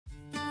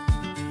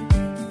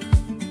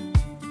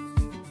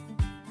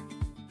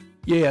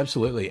Yeah,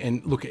 absolutely.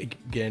 And look,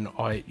 again,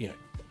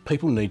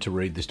 people need to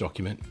read this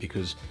document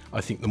because I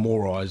think the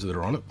more eyes that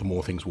are on it, the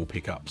more things will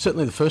pick up.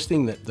 Certainly the first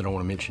thing that I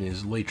want to mention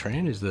is Lee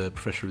Tran is the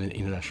Professor of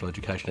International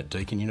Education at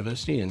Deakin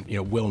University and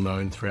well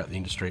known throughout the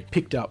industry,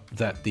 picked up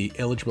that the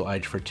eligible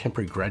age for a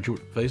temporary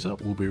graduate visa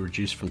will be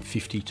reduced from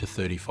 50 to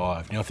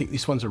 35. Now, I think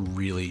this one's a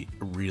really,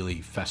 really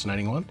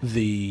fascinating one.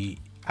 The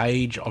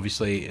age,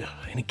 obviously,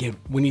 and again,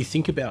 when you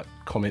think about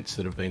comments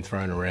that have been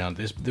thrown around,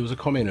 there was a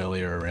comment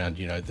earlier around,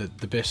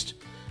 the best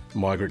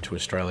migrant to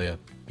Australia,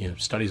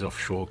 studies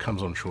offshore,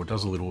 comes onshore,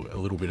 does a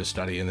little bit of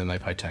study, and then they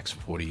pay tax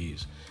for 40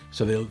 years.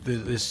 So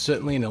there's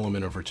certainly an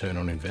element of return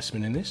on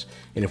investment in this.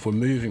 And if we're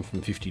moving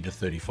from 50 to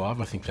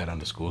 35, I think that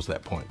underscores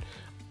that point.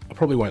 I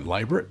probably won't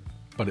labour it,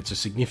 but it's a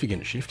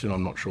significant shift, and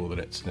I'm not sure that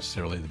it's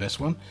necessarily the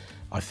best one.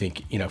 I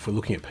think, if we're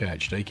looking at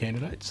PhD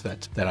candidates,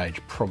 that age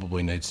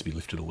probably needs to be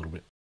lifted a little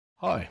bit.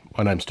 Hi,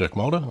 my name's Dirk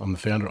Mulder. I'm the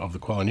founder of the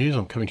Koala News.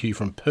 I'm coming to you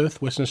from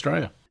Perth, Western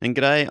Australia. And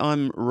g'day,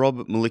 I'm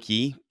Rob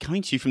Malicki,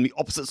 coming to you from the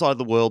opposite side of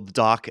the world, the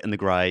dark and the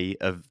grey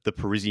of the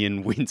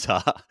Parisian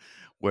winter,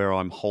 where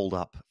I'm holed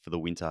up for the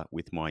winter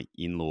with my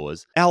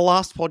in-laws. Our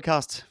last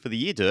podcast for the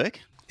year, Dirk.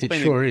 It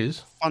sure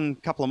is. Fun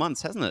couple of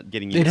months, hasn't it?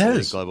 Getting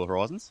into Global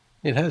Horizons.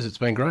 It has. It's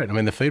been great. I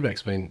mean, the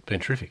feedback's been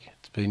terrific.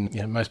 It's been,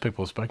 most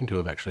people I've spoken to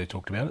have actually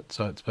talked about it,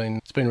 so it's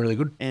been really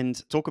good.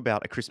 And talk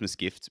about a Christmas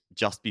gift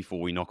just before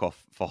we knock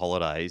off for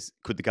holidays.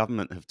 Could the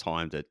government have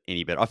timed it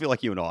any better? I feel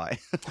like you and I,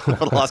 for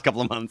the last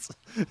couple of months,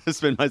 have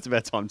spent most of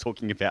our time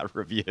talking about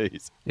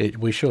reviews.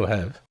 We sure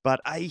have.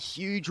 But a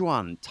huge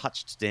one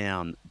touched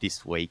down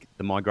this week.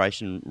 The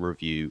migration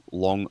review,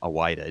 long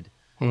awaited.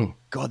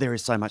 God, there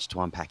is so much to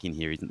unpack in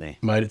here, isn't there?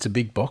 Mate, it's a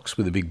big box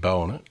with a big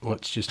bow on it.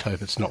 Let's just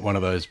hope it's not one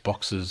of those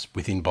boxes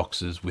within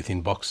boxes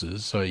within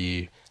boxes. So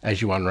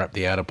as you unwrap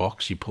the outer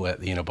box, you pull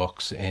out the inner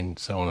box and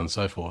so on and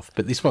so forth.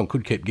 But this one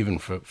could keep given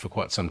for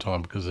quite some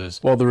time because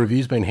while the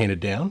review's been handed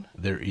down,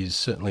 there is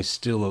certainly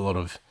still a lot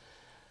of,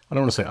 I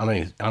don't want to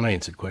say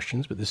unanswered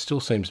questions, but there still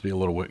seems to be a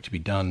lot of work to be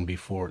done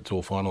before it's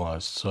all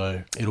finalised.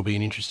 So it'll be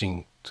an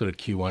interesting sort of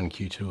Q1,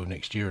 Q2 of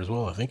next year as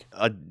well, I think.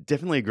 I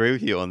definitely agree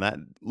with you on that.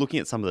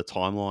 Looking at some of the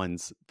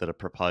timelines that are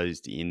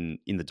proposed in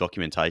the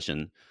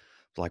documentation,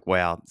 like,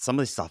 wow, some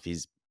of this stuff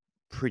is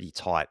pretty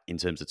tight in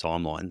terms of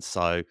timelines.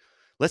 So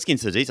let's get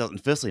into the details.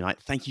 And firstly,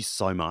 mate, thank you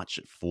so much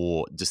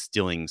for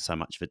distilling so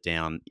much of it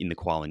down in the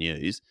Koala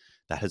News.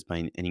 That has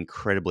been an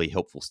incredibly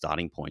helpful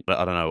starting point. But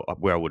I don't know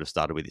where I would have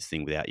started with this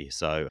thing without you.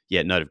 So,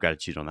 yeah, note of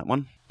gratitude on that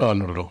one. Oh,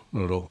 not at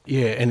all.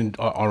 Yeah, and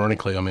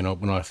ironically, I mean,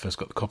 when I first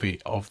got the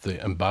copy of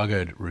the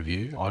embargoed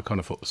review, I kind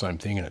of thought the same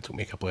thing, and it took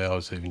me a couple of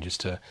hours even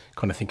just to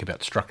kind of think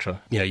about structure.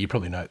 You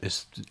probably note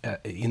this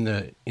in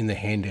the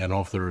handout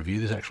of the review.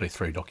 There's actually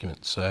 3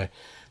 documents. So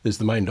there's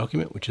the main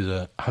document, which is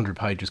 100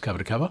 pages cover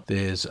to cover.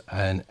 There's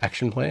an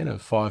action plan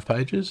of 5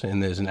 pages,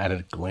 and there's an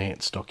at-a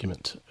glance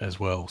document as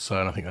well. So,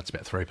 and I think that's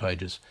about 3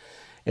 pages.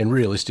 And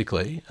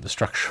realistically, the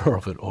structure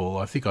of it all,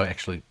 I think I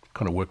actually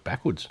kind of worked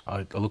backwards.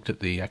 I looked at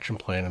the action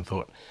plan and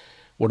thought,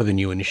 what are the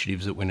new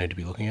initiatives that we need to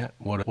be looking at?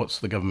 What's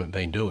the government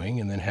been doing?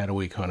 And then how do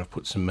we kind of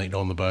put some meat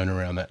on the bone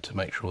around that to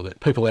make sure that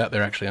people out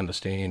there actually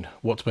understand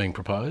what's being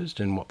proposed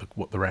and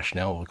what the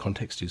rationale or the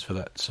context is for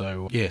that.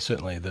 So, yeah,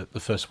 certainly the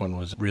first one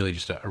was really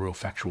just a real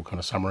factual kind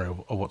of summary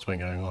of what's been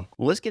going on.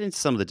 Well, let's get into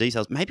some of the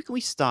details. Maybe can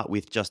we start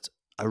with just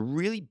a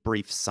really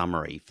brief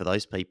summary for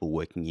those people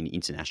working in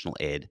international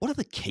ed? What are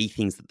the key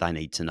things that they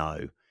need to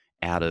know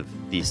out of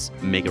this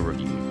mega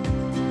review?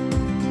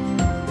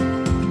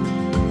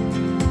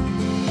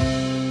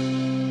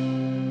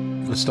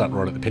 Let's start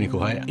right at the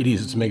pinnacle, hey?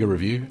 It's a mega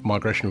review.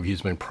 Migration review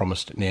has been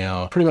promised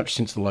now pretty much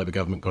since the Labor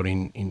government got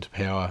into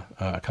power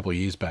a couple of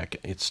years back.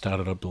 It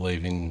started, I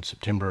believe, in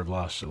September of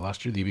last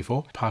year, the year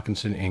before.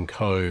 Parkinson and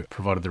Co.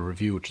 provided the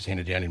review, which is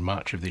handed down in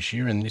March of this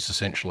year, and this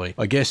essentially,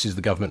 I guess, is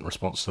the government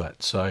response to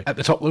that. So at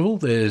the top level,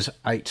 there's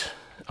 8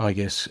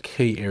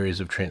 key areas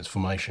of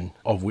transformation,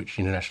 of which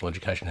international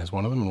education has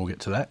one of them, and we'll get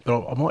to that.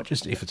 But I might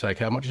just, if it's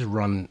okay,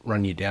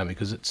 run you down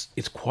because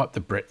it's quite the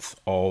breadth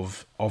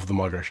of the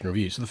migration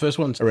review. So the first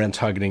one's around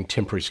targeting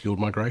temporary skilled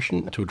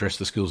migration to address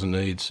the skills and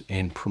needs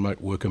and promote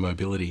worker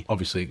mobility.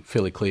 Obviously,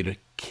 fairly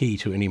key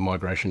to any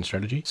migration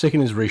strategy.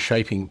 Second is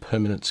reshaping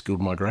permanent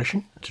skilled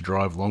migration to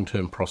drive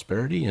long-term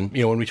prosperity. And,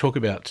 when we talk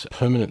about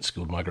permanent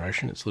skilled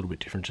migration, it's a little bit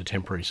different to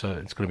temporary. So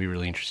it's going to be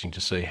really interesting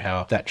to see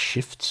how that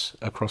shifts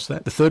across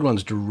that. The third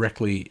one's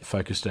directly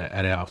focused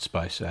at our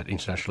space, at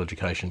international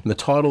education. And the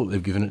title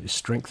they've given it is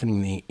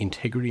Strengthening the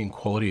Integrity and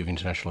Quality of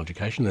International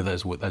Education. They're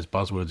those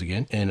buzzwords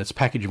again. And it's a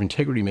package of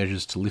integrity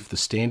measures to lift the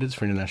standards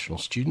for international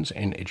students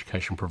and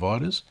education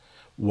providers,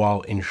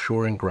 while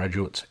ensuring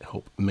graduates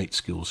help meet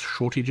skills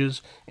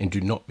shortages and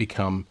do not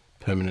become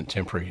permanent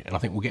temporary. And I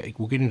think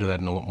we'll get into that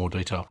in a lot more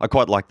detail. I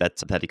quite like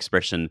that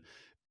expression,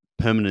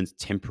 permanent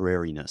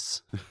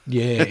temporariness.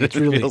 Yeah, it's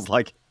really feels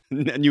like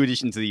a new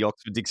addition to the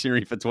Oxford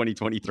Dictionary for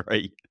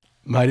 2023.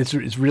 Mate,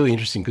 it's really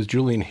interesting because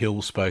Julian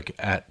Hill spoke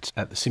at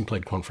the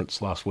Simpled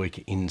conference last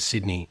week in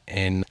Sydney,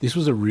 and this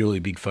was a really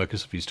big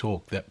focus of his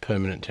talk, that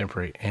permanent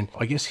temporary. And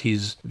I guess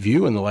his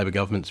view and the Labor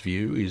government's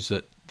view is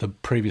that the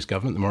previous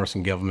government, the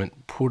Morrison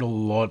government, put a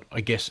lot,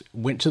 I guess,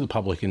 went to the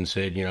public and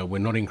said, we're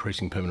not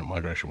increasing permanent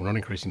migration. We're not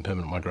increasing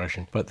permanent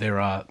migration. But there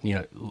are,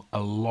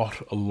 a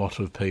lot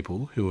of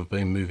people who have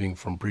been moving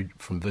from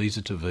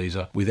visa to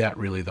visa without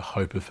really the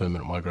hope of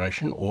permanent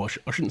migration, or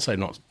I shouldn't say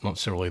not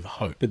necessarily the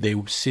hope, but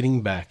they're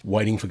sitting back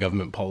waiting for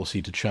government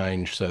policy to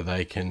change so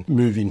they can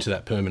move into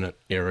that permanent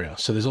area.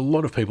 So there's a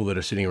lot of people that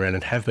are sitting around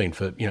and have been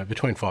for,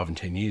 between 5 and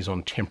 10 years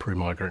on temporary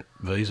migrant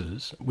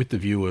visas with the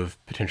view of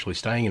potentially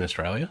staying in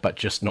Australia, but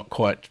just not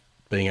quite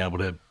being able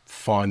to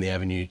find the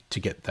avenue to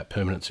get that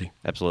permanency.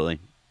 Absolutely.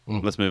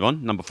 Let's move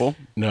on. Number 4.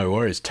 No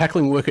worries.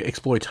 Tackling worker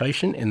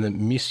exploitation and the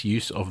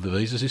misuse of the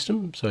visa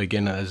system. So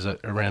again, as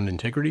around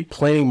integrity.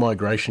 Planning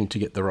migration to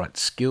get the right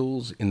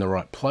skills in the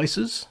right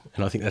places.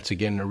 And I think that's,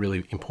 again, a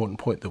really important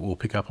point that we'll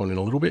pick up on in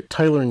a little bit.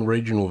 Tailoring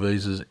regional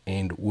visas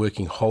and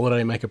working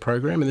holiday maker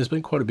program. And there's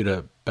been quite a bit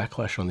of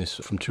backlash on this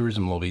from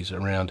tourism lobbies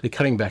around they're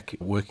cutting back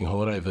working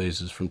holiday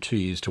visas from 2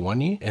 years to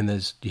 1 year. And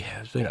there's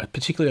been,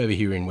 particularly over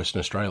here in Western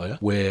Australia,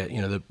 where,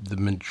 the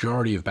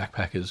majority of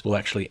backpackers will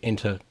actually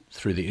enter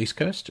through the East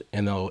Coast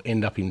and they'll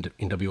end up in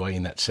WA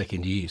in that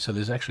second year. So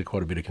there's actually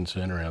quite a bit of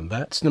concern around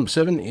that. Number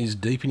 7 is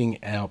deepening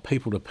our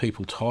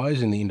people-to-people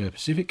ties in the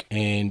Indo-Pacific.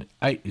 And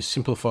 8 is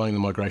simplifying the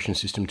migration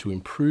system to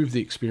improve the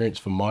experience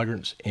for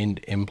migrants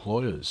and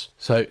employers.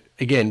 So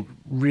again,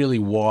 a really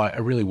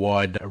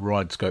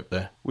wide scope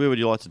there. Where would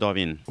you like to dive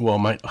in? Well,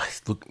 mate,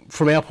 look,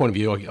 from our point of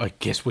view, I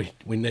guess we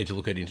need to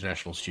look at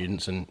international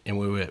students and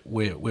where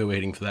we're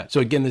heading for that. So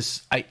again,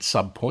 there's 8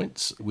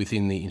 sub-points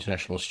within the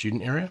international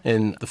student area.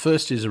 And the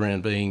first is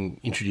around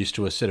being introduced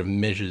to a set of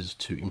measures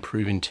to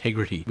improve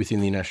integrity within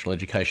the national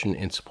education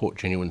and support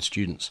genuine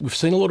students. We've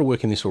seen a lot of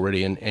work in this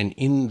already, and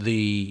in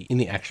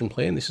the action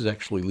plan, this is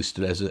actually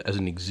listed as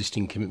an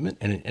existing commitment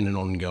and in an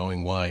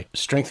ongoing way.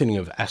 Strengthening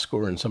of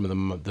ASCOR and some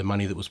of the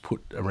money that was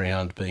put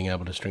around being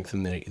able to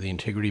strengthen the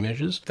integrity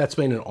measures. That's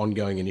been an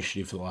ongoing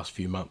initiative for the last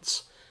few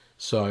months.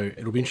 So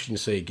it'll be interesting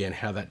to see again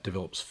how that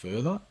develops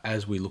further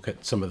as we look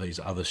at some of these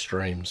other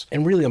streams.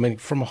 And really, I mean,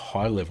 from a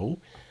high level,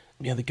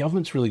 the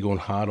government's really gone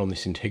hard on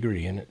this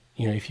integrity. And,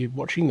 if you're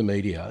watching the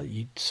media,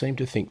 you seem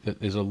to think that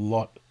there's a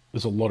lot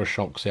of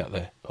shonks out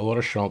there, a lot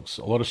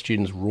of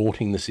students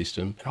rorting the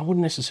system. And I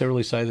wouldn't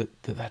necessarily say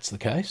that that's the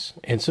case.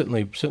 And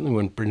certainly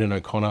when Brendan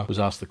O'Connor was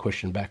asked the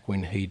question back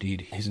when he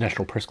did his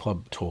National Press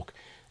Club talk,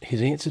 his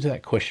answer to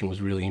that question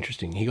was really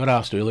interesting. He got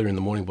asked earlier in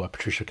the morning by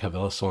Patricia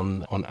Carvelis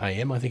on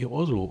AM, I think it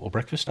was, or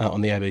breakfast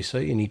on the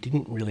ABC, and he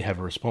didn't really have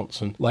a response.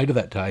 And later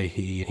that day,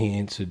 he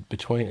answered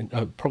between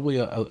probably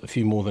a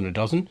few more than a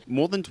dozen.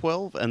 More than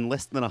 12 and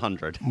less than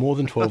 100. More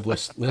than 12,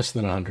 less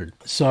than 100.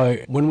 So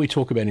when we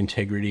talk about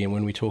integrity and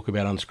when we talk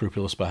about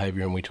unscrupulous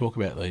behaviour and we talk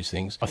about these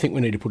things, I think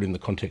we need to put in the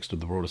context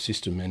of the broader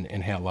system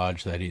and how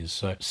large that is.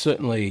 So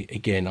certainly,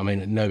 again, I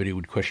mean, nobody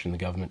would question the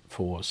government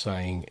for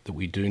saying that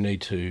we do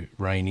need to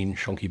rein in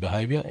shonky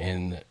behaviour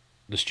and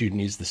the student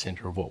is the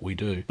centre of what we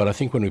do. But I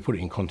think when we put it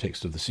in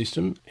context of the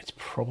system, it's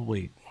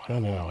probably, I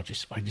don't know, I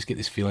just get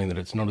this feeling that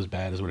it's not as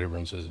bad as what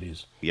everyone says it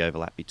is. The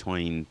overlap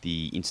between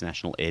the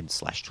international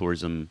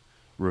ed/tourism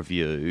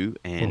review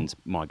and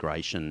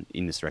migration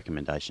in this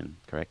recommendation,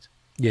 correct?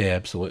 Yeah,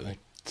 absolutely.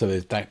 So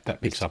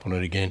that picks up on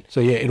it again. So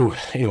yeah,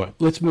 anyway,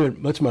 let's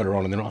motor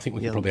on, and then I think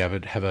we can probably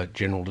have a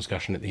general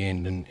discussion at the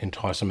end and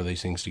tie some of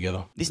these things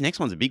together. This next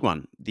one's a big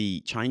one. The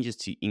changes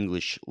to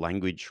English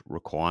language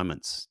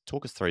requirements.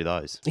 Talk us through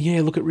those. Yeah,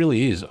 look, it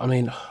really is. I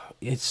mean,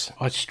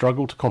 I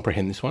struggle to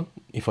comprehend this one,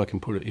 if I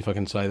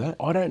can say that.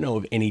 I don't know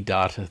of any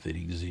data that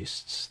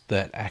exists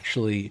that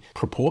actually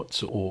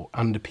purports or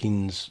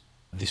underpins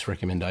this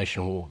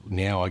recommendation, or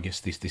now I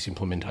guess this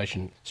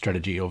implementation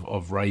strategy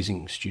of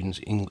raising students'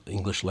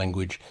 English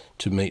language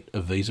to meet a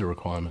visa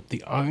requirement.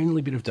 The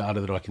only bit of data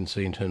that I can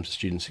see in terms of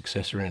student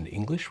success around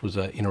English was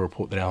in a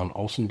report that Alan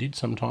Olsen did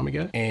some time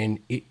ago, and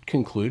it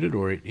concluded,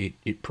 or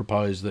it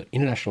proposed, that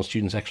international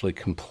students actually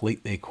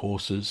complete their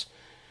courses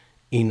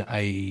in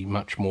a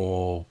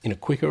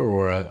quicker,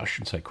 or I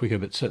shouldn't say quicker,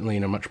 but certainly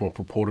in a much more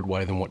purported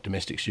way than what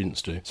domestic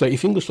students do. So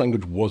if English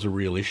language was a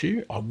real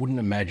issue, I wouldn't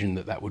imagine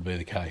that would be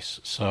the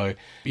case. So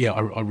yeah,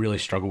 I really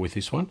struggle with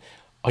this one.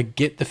 I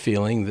get the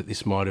feeling that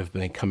this might have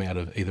come out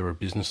of either a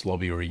business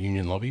lobby or a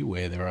union lobby,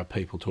 where there are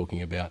people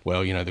talking about,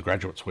 well, the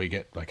graduates we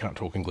get, they can't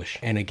talk English.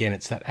 And again,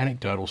 it's that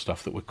anecdotal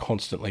stuff that we're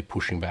constantly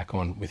pushing back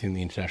on within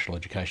the international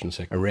education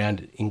sector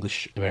around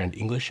English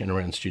and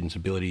around students'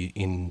 ability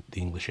in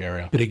the English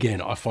area. But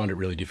again, I find it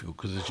really difficult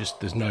because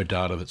there's no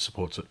data that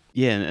supports it.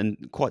 Yeah,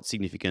 and quite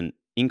significant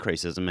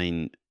increases. I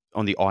mean,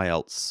 on the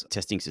IELTS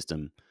testing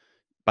system,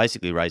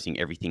 basically raising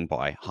everything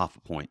by half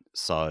a point.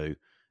 So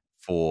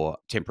for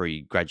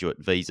temporary graduate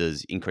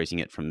visas, increasing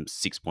it from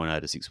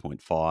 6.0 to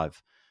 6.5,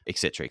 et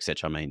cetera, et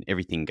cetera. I mean,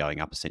 everything going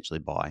up essentially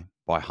by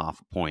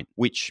half a point,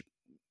 which,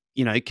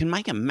 can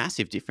make a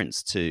massive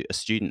difference to a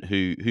student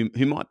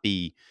who might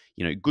be,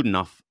 good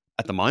enough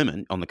at the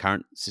moment on the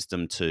current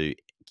system to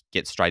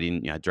get straight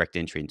in, direct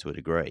entry into a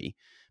degree,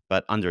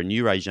 but under a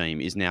new regime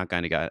is now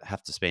going to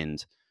have to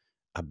spend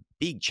a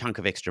big chunk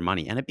of extra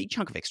money and a big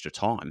chunk of extra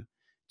time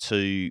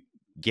to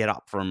get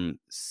up from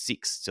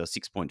 6 to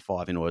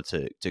 6.5 in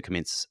order to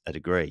commence a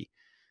degree.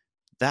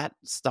 That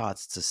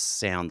starts to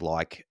sound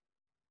like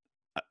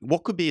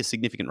what could be a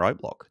significant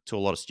roadblock to a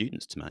lot of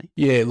students to me.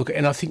 Yeah, look,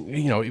 and I think,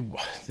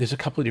 there's a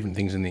couple of different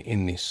things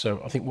in this.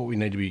 So I think what we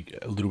need to be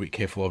a little bit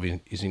careful of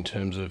is in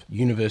terms of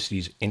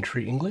universities'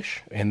 entry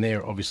English, and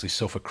they're obviously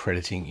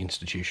self-accrediting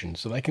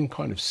institutions. So they can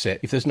kind of set,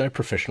 if there's no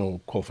professional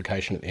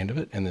qualification at the end of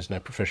it, and there's no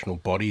professional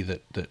body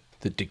that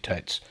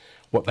dictates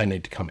what they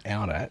need to come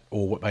out at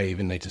or what they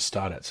even need to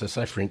start at. So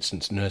say, for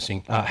instance,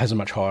 nursing has a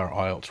much higher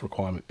IELTS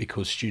requirement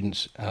because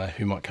students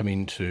who might come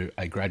into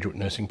a graduate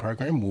nursing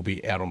program will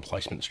be out on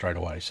placement straight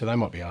away. So they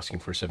might be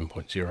asking for a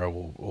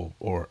 7.0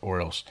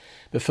 or else.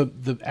 But for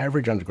the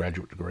average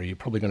undergraduate degree, you're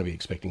probably going to be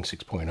expecting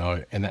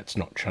 6.0, and that's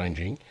not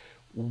changing.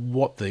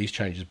 What these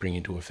changes bring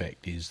into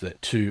effect is that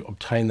to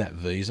obtain that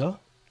visa,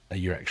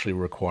 you're actually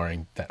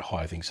requiring that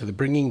higher thing. So they're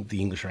bringing the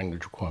English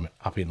language requirement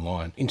up in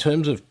line. In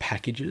terms of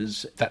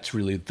packages, that's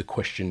really the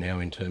question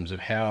now in terms of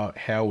how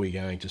are we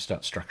going to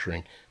start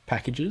structuring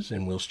packages,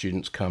 and will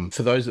students come,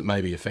 for those that may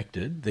be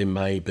affected, there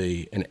may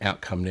be an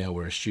outcome now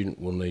where a student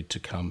will need to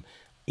come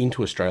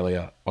into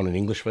Australia on an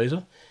English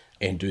visa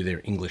and do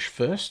their English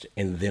first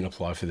and then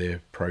apply for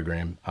their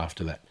program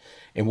after that.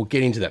 And we'll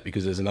get into that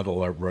because there's another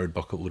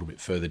roadblock a little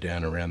bit further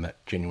down around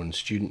that genuine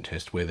student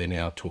test where they're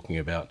now talking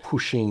about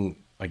pushing,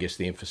 I guess,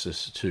 the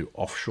emphasis to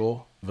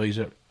offshore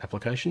visa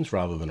applications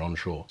rather than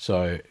onshore.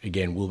 So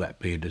again, will that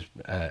be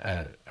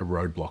a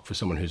roadblock for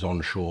someone who's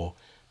onshore,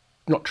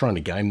 not trying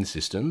to game the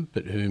system,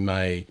 but who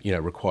may,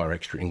 require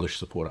extra English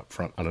support up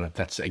front? I don't know.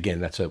 That's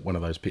one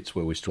of those bits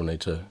where we still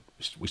need to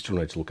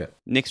look at.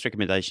 Next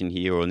recommendation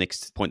here, or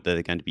next point that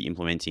they're going to be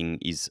implementing,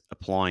 is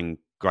applying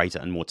greater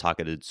and more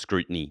targeted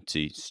scrutiny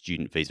to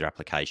student visa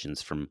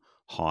applications from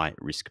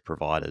high-risk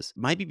providers.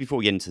 Maybe before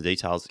we get into the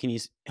details, can you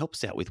help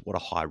us out with what a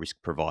high-risk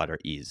provider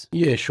is?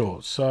 Yeah,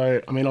 sure.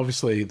 So,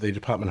 obviously the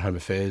Department of Home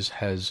Affairs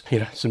has,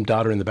 some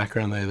data in the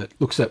background there that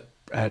looks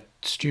at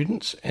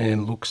students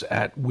and looks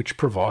at which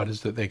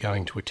providers that they're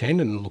going to attend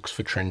and looks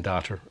for trend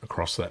data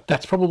across that.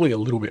 That's probably a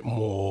little bit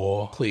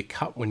more clear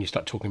cut when you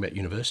start talking about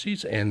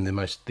universities, and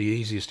the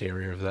easiest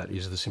area of that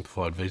is the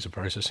simplified visa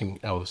processing,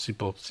 or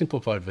the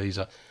simplified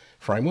visa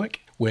framework,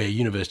 where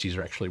universities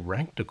are actually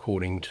ranked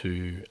according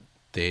to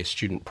their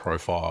student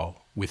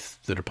profile with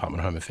the Department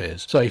of Home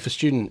Affairs. So if a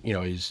student,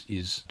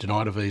 is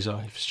denied a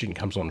visa, if a student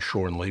comes on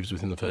shore and leaves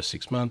within the first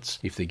 6 months,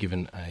 if they're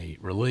given a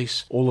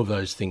release, all of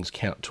those things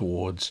count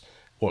towards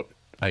what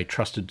a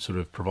trusted sort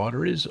of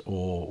provider is,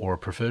 or a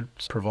preferred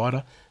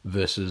provider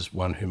versus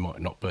one who might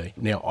not be.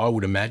 Now, I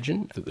would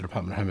imagine that the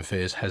Department of Home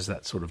Affairs has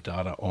that sort of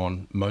data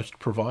on most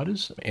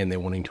providers, and they're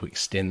wanting to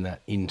extend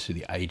that into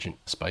the agent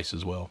space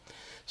as well.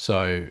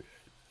 So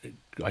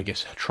I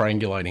guess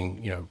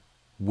triangulating,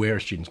 where are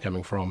students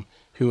coming from,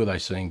 who are they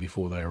seeing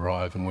before they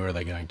arrive, and where are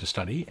they going to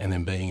study, and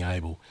then being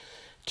able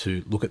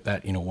to look at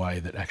that in a way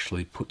that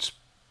actually puts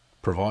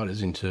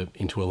providers into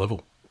a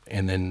level.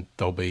 And then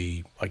they'll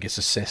be, I guess,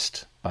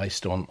 assessed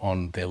based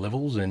on their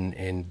levels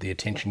and the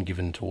attention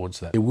given towards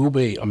that. There will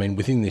be,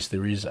 within this,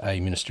 there is a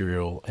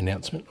ministerial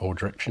announcement or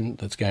direction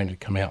that's going to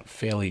come out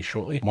fairly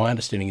shortly. My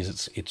understanding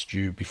is it's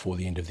due before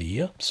the end of the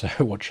year, so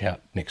watch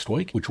out next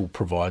week, which will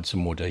provide some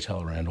more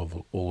detail around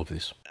all of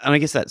this. And I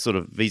guess that sort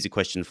of visa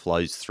question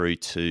flows through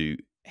to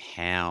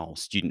how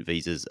student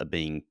visas are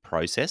being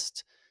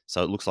processed.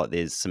 So it looks like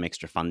there's some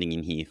extra funding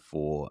in here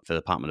for the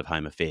Department of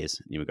Home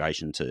Affairs and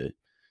Immigration to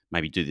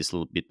maybe do this a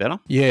little bit better?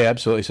 Yeah,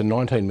 absolutely. So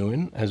 19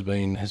 million has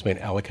been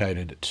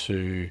allocated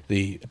to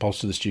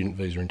bolster the student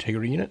visa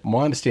integrity unit.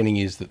 My understanding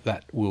is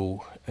that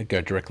will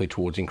go directly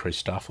towards increased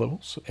staff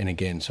levels. And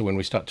again, so when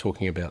we start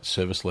talking about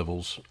service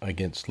levels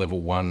against level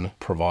 1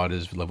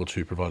 providers, level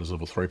 2 providers,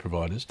 level 3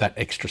 providers, that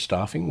extra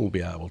staffing will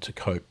be able to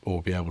cope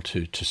or be able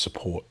to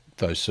support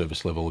those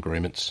service level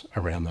agreements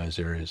around those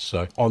areas.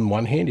 So on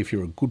one hand, if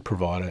you're a good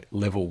provider,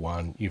 level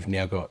 1, you've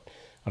now got,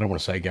 I don't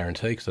want to say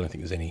guarantee because I don't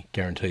think there's any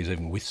guarantees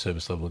even with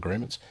service level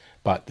agreements,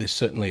 but there's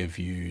certainly a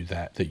view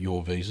that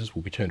your visas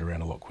will be turned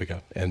around a lot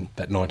quicker, and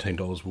that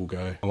 $19 will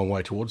go a long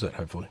way towards that,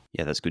 hopefully.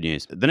 Yeah, that's good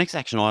news. The next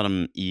action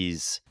item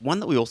is one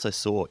that we also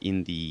saw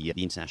in the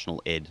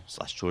International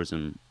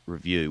Ed/Tourism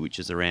Review, which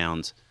is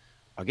around,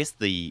 I guess,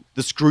 the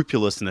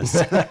scrupulousness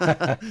of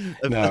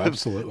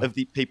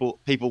the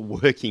people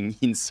working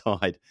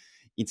inside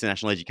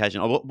international education.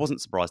 I wasn't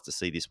surprised to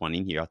see this one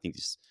in here. I think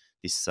this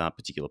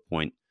particular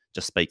point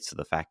just speaks to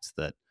the fact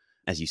that,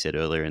 as you said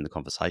earlier in the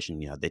conversation,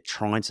 they're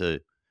trying to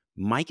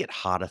make it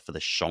harder for the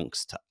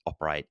shonks to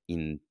operate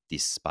in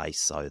this space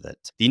so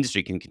that the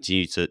industry can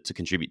continue to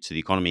contribute to the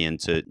economy and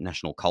to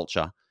national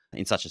culture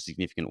in such a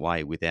significant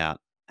way without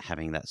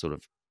having that sort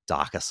of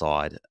darker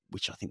side,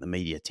 which I think the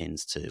media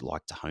tends to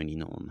like to hone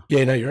in on.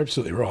 Yeah, no, you're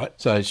absolutely right.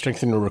 So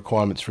strengthening the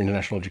requirements for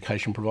international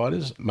education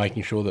providers,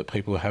 making sure that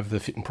people have the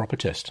fit and proper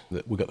test,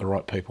 that we've got the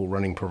right people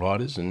running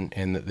providers and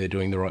that they're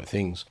doing the right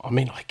things.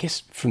 I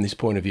guess from this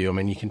point of view,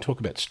 you can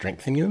talk about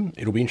strengthening them.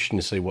 It'll be interesting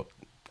to see what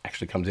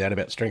actually comes out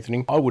about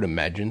strengthening. I would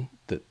imagine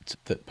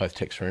that both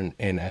TEXA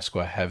and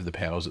ASQA have the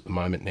powers at the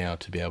moment now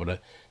to be able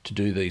to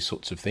do these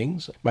sorts of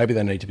things. Maybe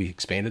they need to be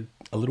expanded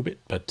a little bit,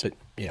 but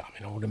yeah, I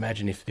mean, I would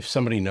imagine if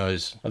somebody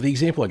knows, the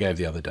example I gave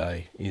the other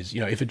day is,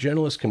 if a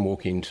journalist can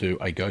walk into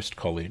a ghost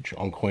college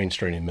on Queen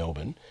Street in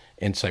Melbourne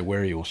and say,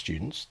 where are your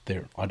students?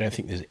 I don't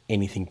think there's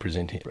anything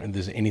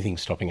there's anything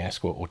stopping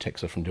ASQA or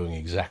TEXA from doing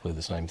exactly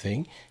the same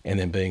thing and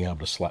then being able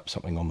to slap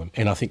something on them.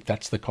 And I think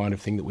that's the kind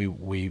of thing that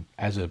we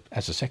as a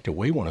sector,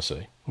 we want to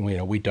see.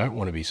 We don't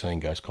want to be seeing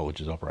ghost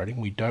colleges operating.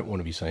 We don't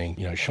want to be seeing,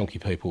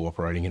 shonky people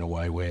operating in a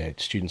way where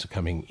students are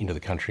coming into the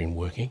country and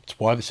working. It's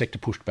why the sector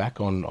pushed back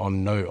on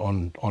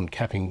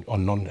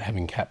non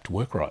having capped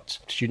work rights.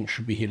 Students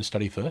should be here to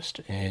study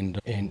first, and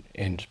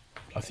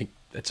I think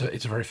it's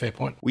a very fair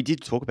point. We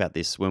did talk about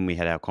this when we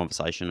had our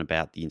conversation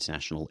about the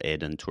International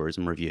Ed and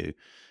Tourism Review,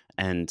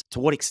 and to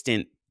what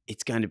extent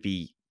it's going to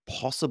be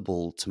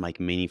possible to make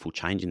meaningful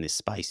change in this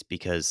space,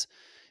 because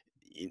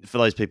for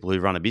those people who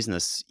run a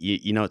business,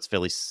 it's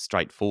fairly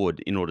straightforward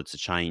in order to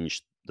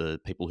change the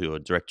people who are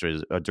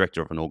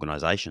director of an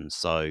organisation.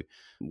 So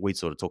we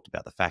sort of talked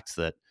about the facts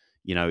that,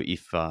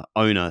 if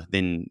owner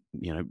then,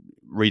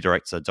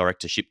 redirects a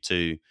directorship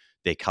to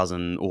their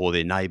cousin or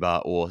their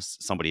neighbour or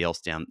somebody else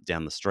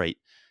down the street,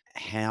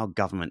 how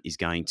government is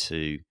going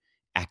to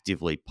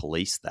actively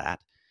police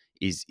that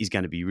is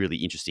going to be really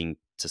interesting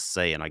to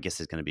see. And I guess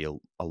there's going to be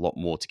a lot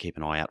more to keep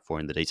an eye out for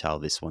in the detail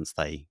of this once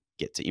they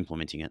get to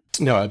implementing it.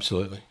 No,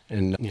 absolutely.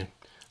 And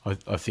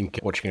I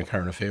think watching a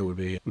current affair would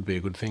be a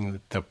good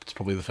thing. That's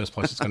probably the first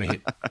place it's going to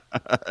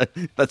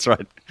hit. That's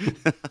right.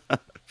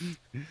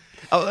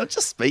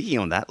 Just speaking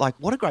on that,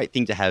 what a great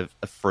thing to have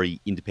a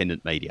free,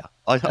 independent media.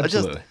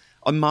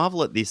 I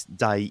marvel at this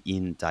day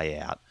in, day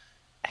out,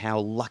 how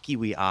lucky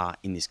we are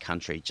in this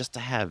country just to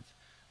have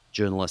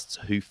journalists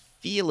who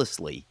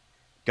fearlessly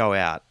go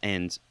out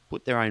and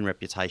put their own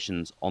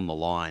reputations on the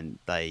line.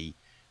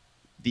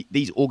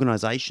 These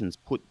organisations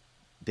put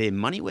their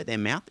money where their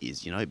mouth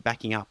is,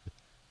 backing up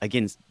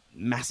against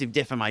massive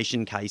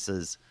defamation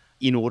cases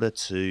in order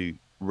to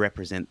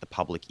represent the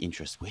public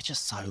interest. We're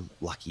just so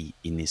lucky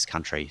in this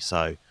country.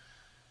 So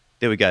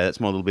there we go. That's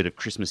my little bit of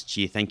Christmas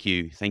cheer. Thank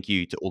you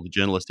to all the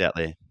journalists out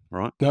there.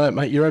 Right? No,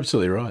 mate, you're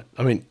absolutely right.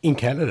 I mean, in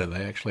Canada,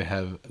 they actually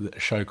have a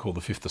show called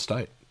The Fifth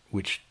Estate,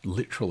 which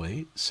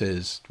literally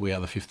says we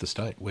are the fifth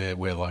estate. We're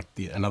like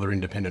another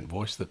independent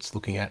voice that's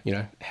looking at,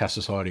 how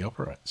society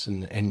operates.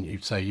 And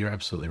you'd say you're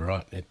absolutely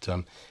right.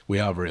 We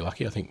are very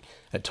lucky. I think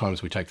at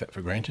times we take that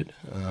for granted.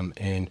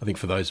 And I think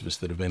for those of us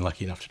that have been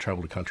lucky enough to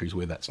travel to countries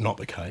where that's not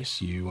the case,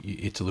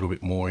 it's a little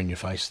bit more in your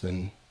face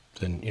than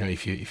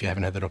if you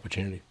haven't had that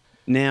opportunity.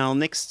 Now,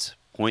 next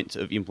point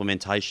of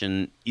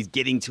implementation is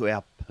getting to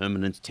our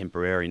permanent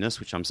temporariness,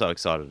 which I'm so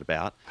excited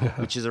about,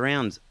 which is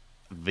around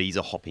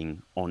visa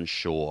hopping on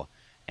shore.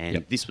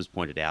 And This was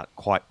pointed out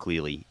quite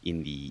clearly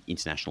in the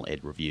International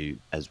Ed Review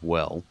as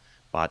well.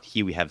 But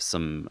here we have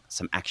some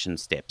action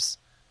steps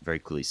very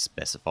clearly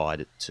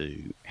specified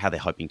to how they're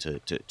hoping to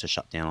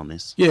shut down on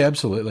this. Yeah,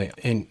 absolutely.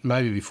 And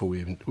maybe before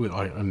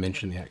I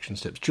mentioned the action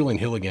steps, Julian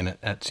Hill again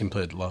at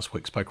Simped last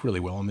week spoke really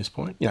well on this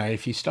point.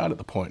 If you start at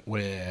the point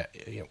where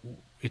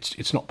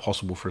it's not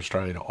possible for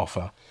Australia to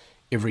offer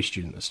every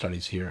student that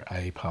studies here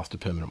a path to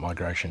permanent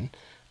migration,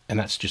 and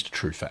that's just a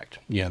true fact.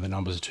 The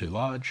numbers are too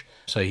large.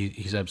 So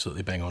he's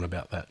absolutely bang on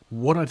about that.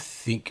 What I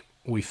think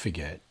we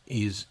forget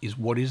is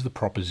what is the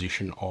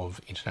proposition of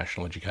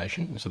international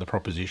education. So the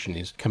proposition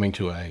is coming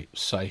to a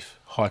safe,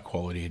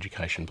 high-quality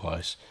education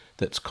place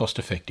that's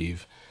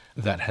cost-effective,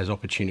 that has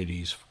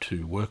opportunities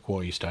to work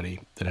while you study,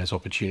 that has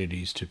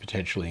opportunities to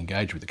potentially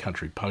engage with the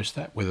country post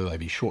that, whether they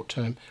be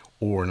short-term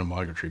or in a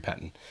migratory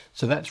pattern.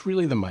 So that's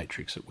really the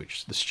matrix at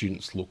which the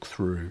students look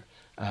through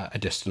a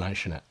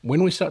destination at.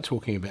 When we start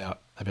talking about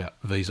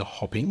visa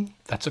hopping,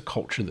 that's a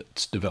culture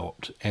that's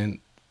developed. And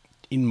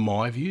in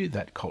my view,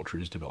 that culture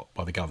is developed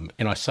by the government.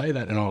 And I say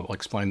that, and I'll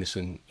explain this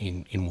in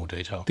more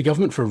detail. The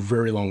government for a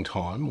very long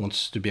time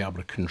wants to be able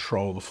to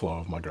control the flow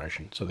of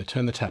migration. So they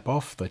turn the tap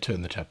off, they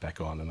turn the tap back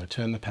on, and they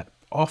turn the tap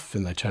off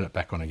and they turn it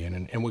back on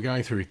again. And we're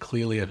going through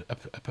clearly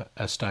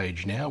a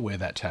stage now where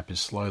that tap is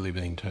slowly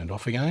being turned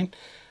off again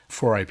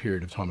for a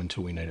period of time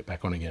until we need it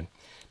back on again.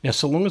 Now,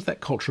 so long as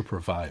that culture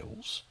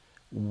prevails,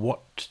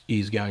 what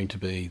is going to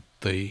be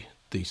the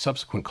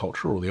subsequent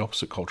culture or the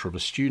opposite culture of a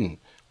student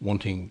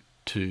wanting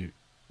to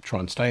try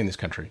and stay in this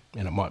country?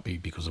 And it might be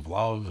because of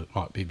love, it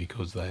might be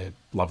because they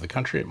love the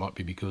country, it might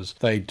be because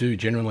they do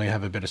generally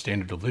have a better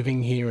standard of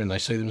living here and they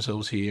see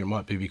themselves here, it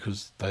might be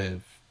because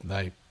they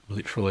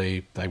want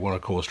to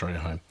call Australia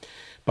home,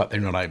 but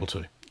they're not able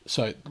to.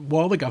 So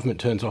while the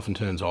government turns off and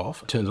turns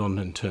off, turns on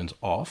and turns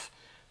off,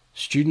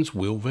 students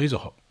will visa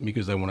hop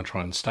because they want to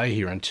try and stay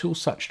here until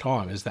such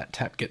time as that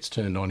tap gets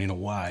turned on in a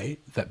way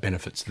that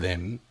benefits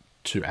them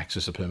to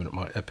access a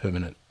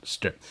permanent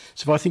step.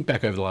 So if I think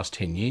back over the last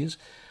 10 years,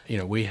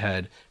 we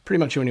had pretty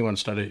much anyone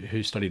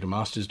who studied a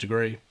master's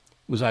degree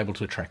was able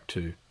to attract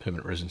to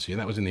permanent residency,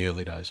 and that was in the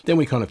early days. Then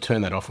we kind of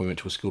turned that off and we went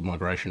to a skilled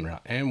migration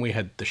route, and we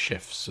had the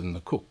chefs and the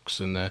cooks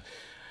and the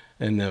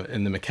and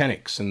the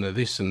mechanics and the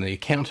this and the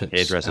accountants,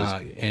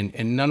 Hairdressers.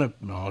 and none of,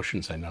 no, I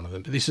shouldn't say none of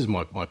them, but this is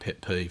my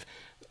pet peeve.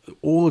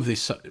 All of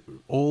this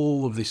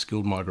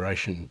skilled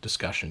migration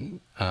discussion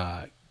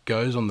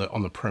goes on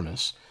the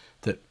premise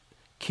that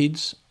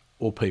kids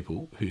or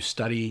people who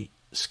study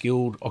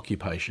skilled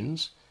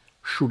occupations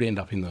should end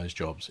up in those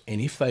jobs.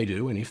 And if they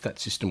do, and if that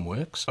system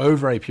works,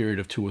 over a period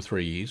of 2 or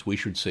 3 years, we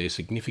should see a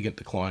significant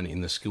decline in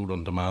the skilled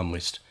on demand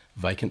list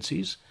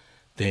vacancies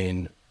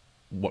than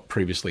what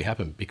previously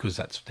happened, because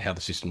that's how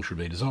the system should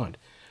be designed.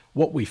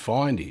 What we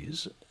find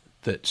is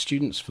that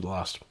students for the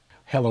last,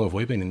 how long have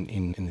we been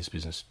in this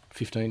business?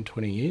 15,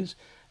 20 years?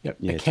 Yep.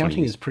 Yeah, 20 Accounting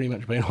years. has pretty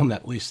much been on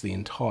that list the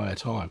entire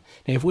time.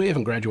 Now, if we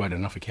haven't graduated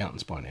enough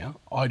accountants by now,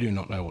 I do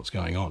not know what's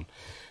going on.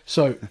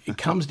 So it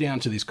comes down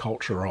to this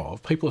culture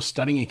of people are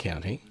studying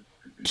accounting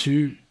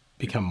to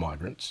become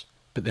migrants,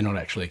 but they're not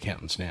actually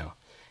accountants now.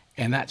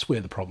 And that's where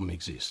the problem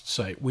exists.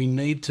 So we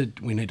need to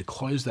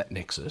close that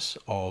nexus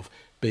of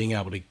being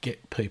able to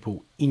get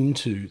people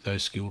into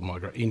those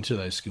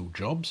skilled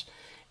jobs,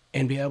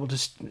 and be able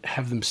to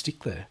have them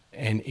stick there.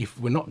 And if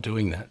we're not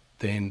doing that,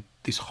 then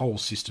this whole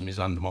system is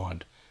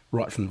undermined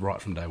right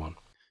from day one.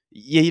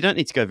 Yeah, you don't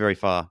need to go very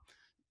far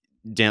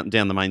down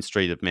the main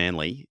street of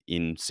Manly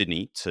in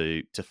Sydney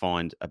to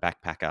find a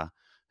backpacker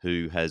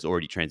who has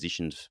already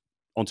transitioned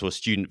onto a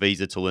student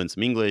visa to learn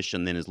some English,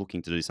 and then is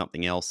looking to do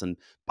something else, and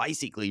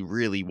basically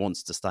really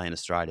wants to stay in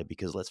Australia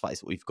because, let's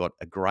face it, we've got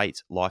a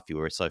great life here.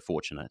 We're so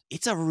fortunate.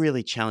 It's a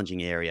really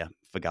challenging area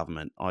for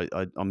government.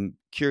 I'm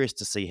curious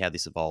to see how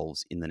this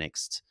evolves in the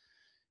next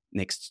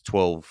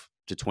 12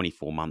 to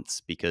 24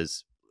 months,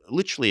 because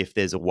literally, if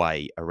there's a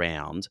way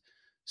around,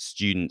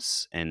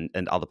 students and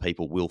other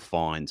people will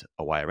find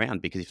a way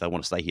around, because if they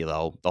want to stay here,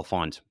 they'll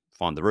find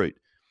the route.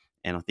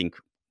 And I think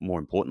more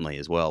importantly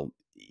as well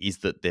is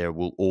that there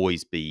will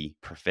always be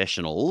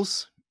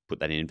professionals, put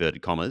that in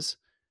inverted commas,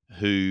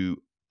 who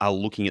are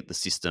looking at the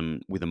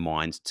system with a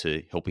mind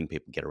to helping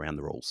people get around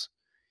the rules,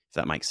 if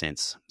that makes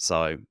sense.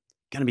 So,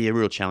 going to be a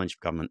real challenge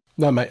for government.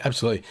 No, mate,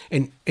 absolutely.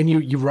 And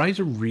you raise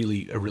a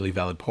really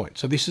valid point.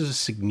 So this is a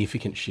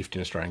significant shift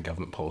in Australian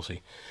government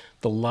policy.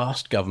 The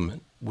last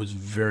government was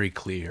very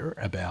clear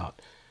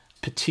about,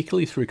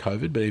 particularly through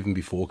COVID, but even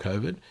before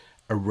COVID,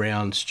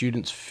 around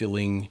students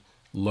filling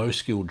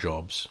low-skilled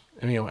jobs.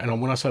 And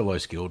when I say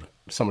low-skilled,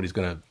 somebody's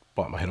going to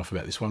bite my head off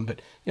about this one,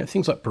 but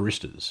things like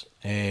baristas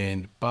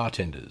and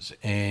bartenders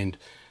and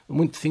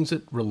things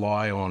that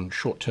rely on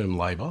short-term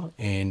labour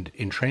and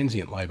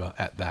transient labour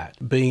at that,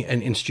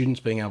 and students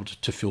being able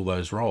to fill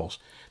those roles.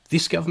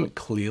 This government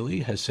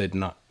clearly has said,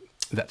 no,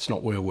 that's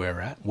not where we're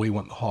at. We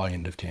want the high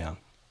end of town.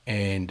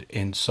 And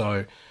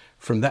so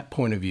from that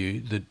point of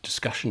view, the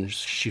discussion has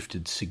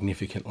shifted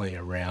significantly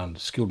around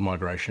skilled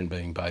migration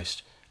being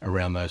based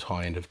around those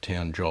high end of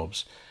town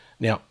jobs.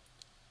 Now,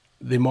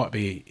 there might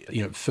be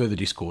further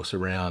discourse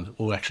around,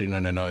 well, actually,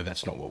 no,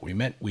 that's not what we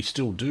meant. We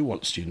still do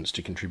want students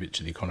to contribute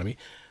to the economy.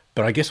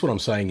 But I guess what I'm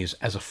saying is,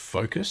 as a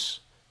focus,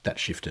 that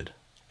shifted.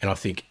 And I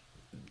think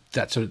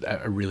that's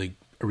a really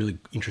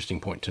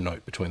interesting point to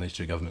note between these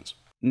two governments.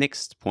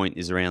 Next point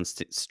is around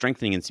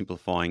strengthening and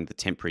simplifying the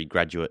temporary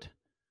graduate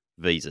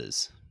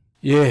visas.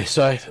 Yeah,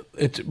 so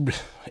it's,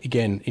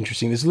 again,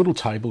 interesting. There's a little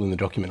table in the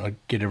document. I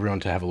get everyone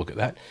to have a look at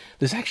that.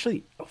 There's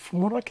actually, from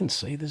what I can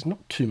see, there's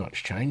not too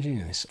much changing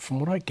in this. From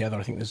what I gather,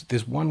 I think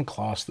there's one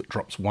class that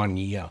drops 1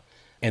 year,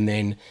 and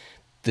then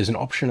there's an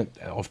option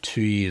of 2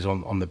 years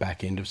on the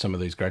back end of some of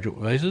these graduate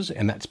visas,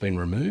 and that's been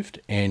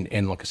removed. And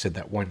like I said,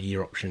 that 1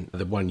 year option,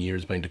 the 1 year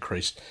has been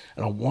decreased.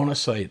 And I want to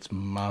say it's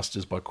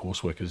masters by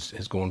coursework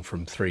has gone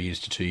from 3 years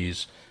to 2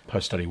 years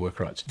post-study work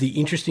rights. The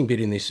interesting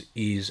bit in this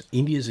is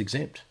India's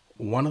exempt.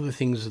 One of the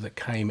things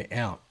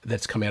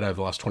that's come out over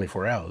the last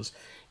 24 hours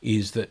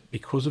is that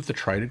because of the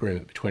trade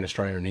agreement between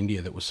Australia and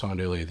India that was signed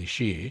earlier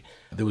this year,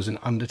 there was an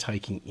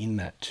undertaking in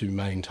that to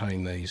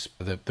maintain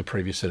the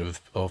previous set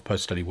of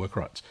post-study work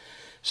rights.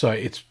 So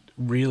it's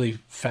really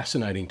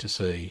fascinating to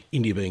see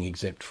India being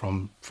exempt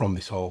from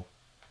this whole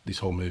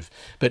move.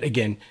 But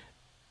again,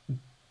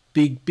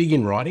 big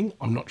in writing.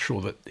 I'm not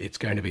sure that it's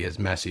going to be as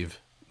massive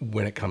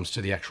when it comes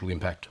to the actual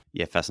impact.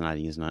 Yeah,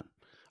 fascinating, isn't it?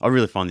 I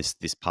really find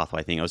this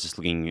pathway thing. I was just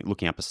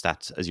looking up a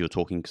stat as you were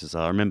talking, because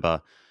I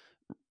remember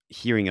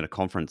hearing at a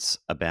conference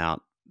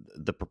about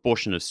the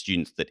proportion of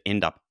students that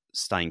end up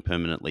staying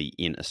permanently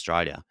in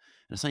Australia,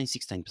 and it's only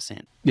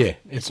 16%. Yeah,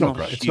 it's not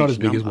great. It's not as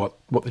big number. as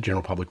what the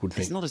general public would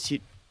think. It's not as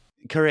huge.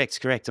 Correct.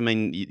 I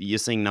mean, you're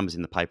seeing numbers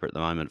in the paper at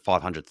the moment: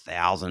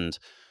 500,000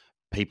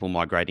 people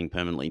migrating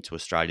permanently to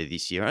Australia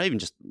this year. I even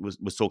just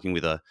was talking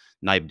with a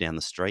neighbour down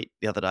the street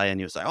the other day, and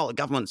he was saying, "Oh, the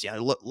government's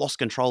lost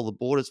control of the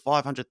borders.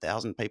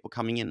 500,000 people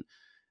coming in."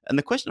 And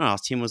the question I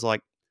asked him was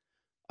like,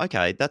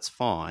 "Okay, that's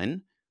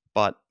fine,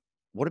 but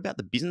what about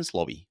the business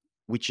lobby,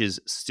 which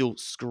is still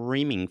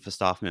screaming for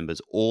staff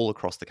members all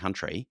across the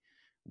country?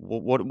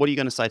 What are you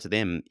going to say to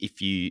them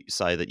if you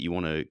say that you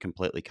want to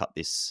completely cut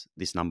this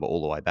number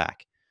all the way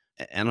back?"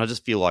 And I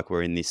just feel like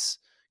we're in this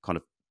kind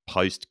of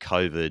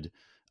post-COVID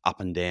up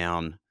and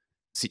down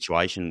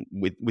situation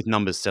with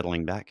numbers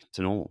settling back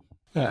to normal.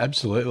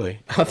 Absolutely.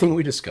 I think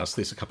we discussed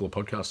this a couple of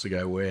podcasts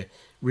ago, where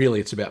really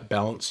it's about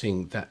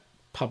balancing that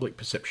public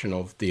perception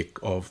of the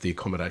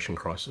accommodation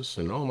crisis,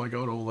 and oh my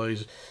god, all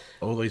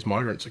these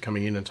migrants are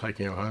coming in and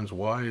taking our homes.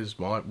 Why is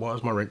my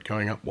rent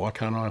going up? Why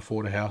can't I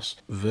afford a house?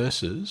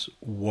 Versus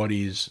what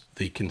is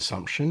the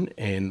consumption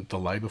and the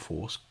labour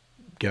force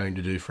going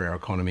to do for our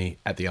economy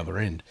at the other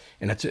end?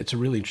 And it's a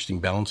really interesting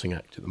balancing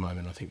act at the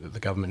moment. I think that the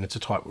government, it's a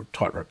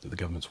tightrope that the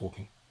government's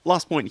walking.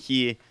 Last point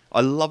here.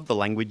 I love the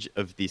language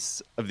of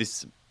this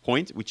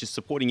point, which is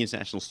supporting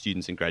international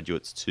students and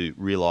graduates to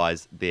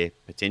realise their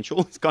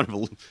potential. It's kind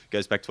of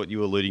goes back to what you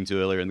were alluding to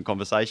earlier in the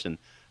conversation.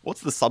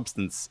 What's the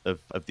substance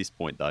of this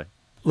point, though?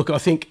 Look, I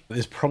think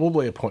there's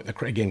probably a point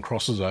that, again,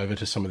 crosses over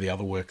to some of the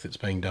other work that's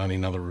being done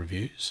in other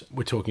reviews.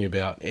 We're talking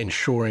about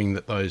ensuring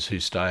that those who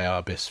stay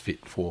are best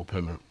fit for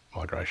permanent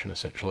migration,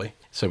 essentially.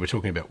 So we're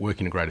talking about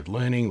work integrated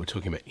learning. We're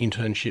talking about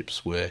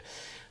internships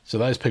so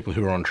those people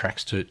who are on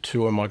tracks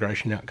to a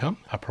migration outcome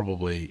are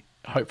probably,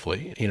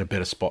 hopefully, in a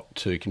better spot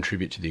to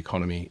contribute to the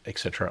economy,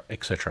 etc.,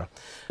 etc.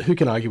 Who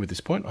can argue with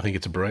this point? I think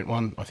it's a brilliant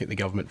one. I think the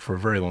government for a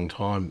very long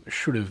time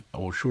should have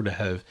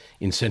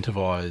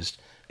incentivised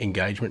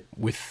engagement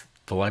with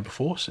the labour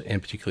force,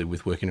 and particularly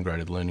with work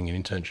integrated learning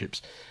and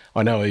internships.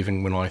 I know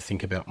even when I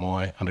think about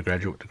my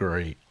undergraduate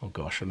degree, oh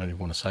gosh, I don't even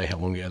want to say how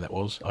long ago that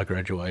was. I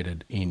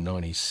graduated in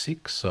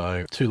 96,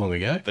 so too long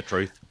ago. The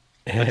truth.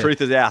 The truth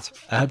is out.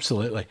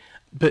 Absolutely.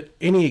 But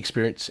any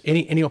experience,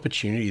 any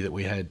opportunity that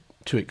we had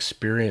to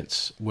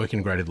experience work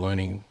integrated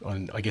learning,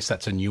 and I guess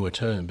that's a newer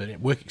term, but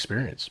work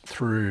experience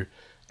through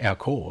our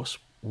course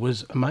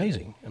was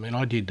amazing. I mean,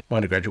 my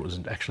undergraduate was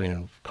actually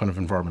in kind of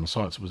environmental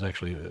science. It was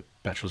actually a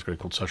bachelor's degree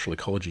called social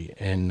ecology.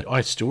 And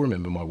I still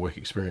remember my work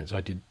experience.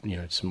 I did,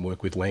 some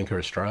work with Lanka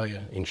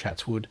Australia in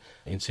Chatswood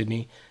in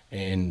Sydney.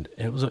 And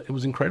it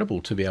was incredible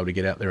to be able to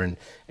get out there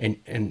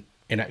and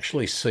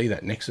actually see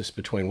that nexus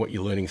between what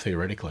you're learning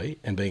theoretically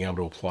and being able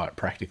to apply it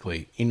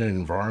practically in an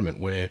environment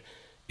where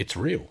it's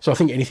real. So I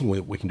think anything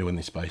we can do in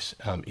this space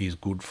is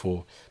good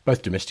for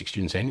both domestic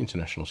students and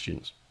international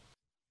students.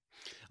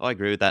 I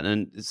agree with that.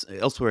 And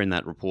elsewhere in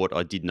that report,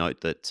 I did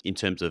note that in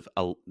terms of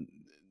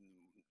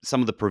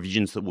some of the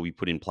provisions that will be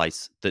put in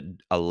place that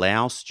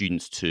allow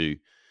students to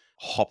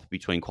hop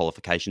between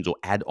qualifications or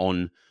add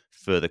on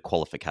further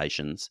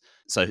qualifications.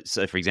 So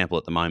for example,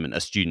 at the moment,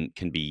 a student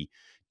can be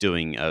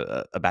doing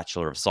a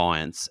Bachelor of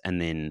Science and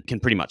then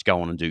can pretty much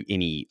go on and do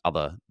any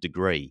other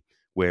degree.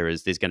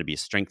 Whereas there's going to be a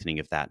strengthening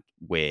of that,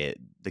 where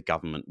the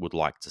government would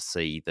like to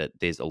see that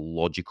there's a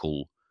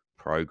logical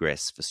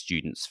progress for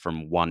students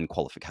from one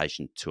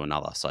qualification to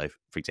another. So,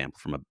 for example,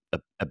 from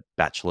a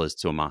bachelor's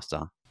to a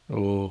master.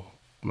 Oh,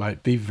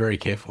 mate, be very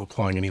careful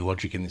applying any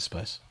logic in this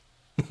space.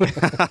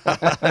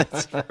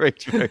 That's very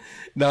true.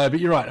 No, but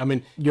you're right. I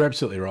mean, you're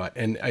absolutely right.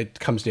 And it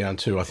comes down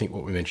to, I think,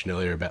 what we mentioned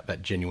earlier about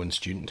that genuine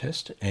student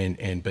test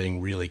and being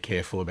really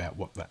careful about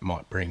what that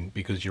might bring,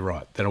 because you're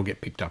right, that'll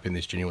get picked up in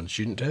this genuine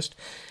student test.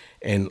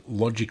 And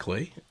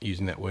logically,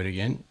 using that word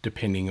again,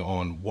 depending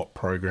on what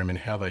program and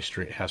how a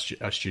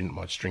student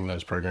might string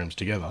those programs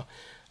together,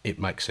 it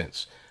makes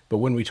sense. But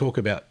when we talk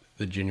about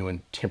the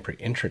genuine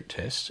temporary entrant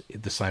test,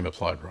 the same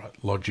applied, right?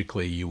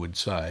 Logically, you would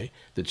say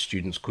that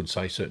students could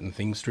say certain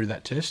things through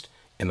that test,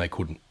 and they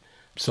couldn't.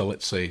 So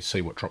let's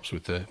see what drops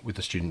with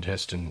the student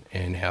test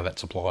and how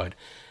that's applied.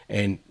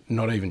 And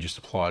not even just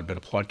applied, but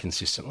applied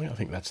consistently. I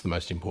think that's the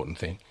most important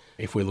thing.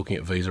 If we're looking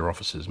at visa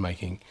officers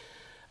making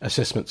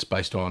assessments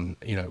based on,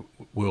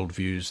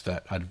 worldviews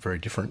that are very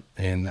different,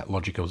 and that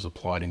logic was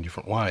applied in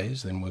different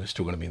ways, then we're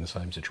still going to be in the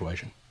same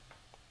situation.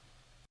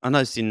 I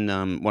noticed in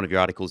one of your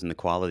articles in the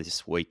Koala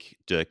this week,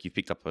 Dirk, you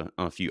picked up on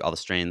a few other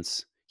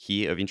strands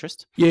here of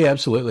interest. Yeah,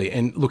 absolutely.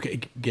 And look,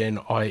 again,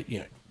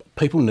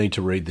 people need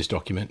to read this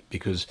document,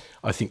 because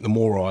I think the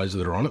more eyes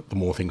that are on it, the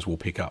more things we'll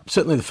pick up.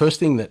 Certainly the first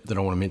thing that I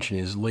want to mention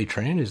is Lee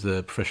Tran is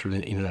the Professor of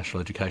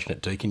International Education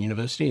at Deakin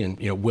University, and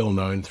well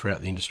known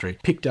throughout the industry,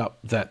 picked up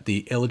that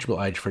the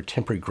eligible age for a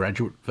temporary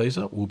graduate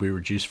visa will be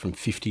reduced from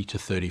 50 to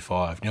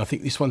 35. Now, I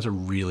think this one's a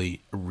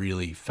really,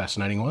 really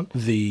fascinating one.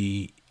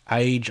 The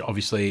age,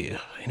 obviously,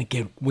 and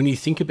again, when you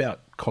think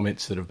about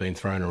comments that have been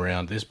thrown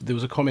around, there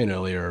was a comment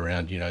earlier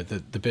around,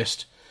 the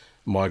best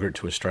migrant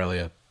to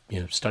Australia,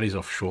 studies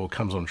offshore,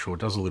 comes onshore,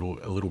 does a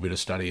little bit of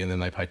study, and then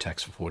they pay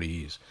tax for 40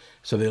 years.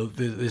 So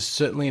there's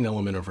certainly an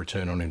element of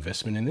return on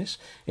investment in this.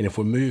 And if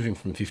we're moving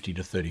from 50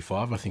 to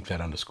 35, I think that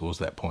underscores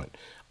that point.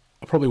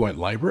 I probably won't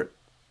labour it,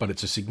 but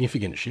it's a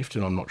significant shift,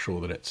 and I'm not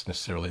sure that it's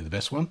necessarily the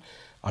best one.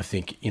 I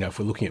think, if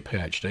we're looking at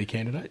PhD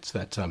candidates,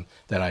 that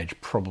age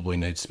probably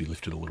needs to be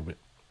lifted a little bit.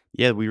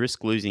 Yeah, we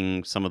risk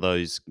losing some of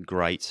those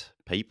great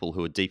people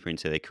who are deeper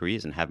into their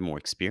careers and have more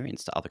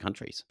experience to other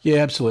countries. Yeah,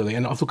 absolutely.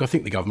 And look, I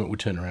think the government would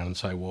turn around and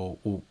say, well,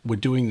 we're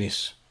doing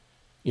this,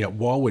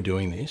 while we're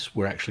doing this,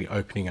 we're actually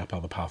opening up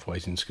other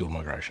pathways in skilled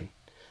migration.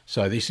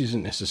 So this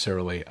isn't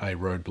necessarily a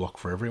roadblock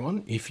for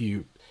everyone. If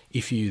you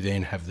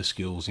then have the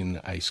skills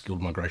in a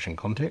skilled migration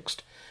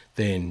context,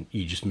 then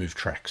you just move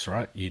tracks,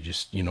 right?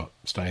 You're not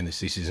staying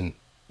this. This isn't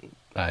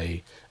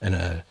a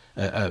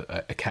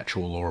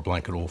catch-all or a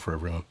blanket all for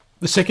everyone.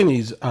 The second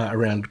is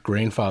around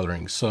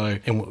grandfathering. So,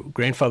 and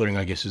grandfathering,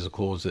 I guess, is a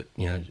clause that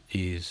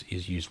is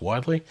used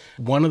widely.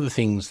 One of the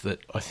things that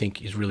I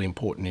think is really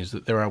important is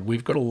that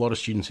we've got a lot of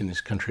students in this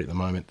country at the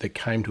moment that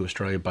came to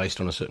Australia based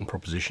on a certain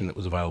proposition that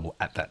was available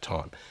at that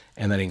time,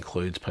 and that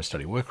includes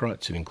post-study work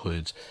rights. It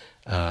includes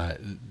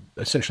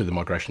essentially the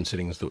migration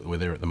settings that were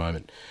there at the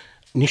moment.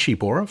 Nishi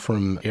Bora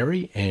from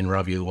ERI and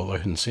Ravi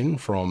Lohan Sin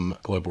from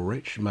Global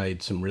Reach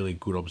made some really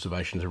good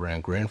observations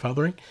around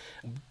grandfathering.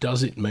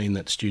 Does it mean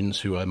that students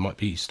who might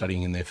be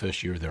studying in their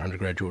first year of their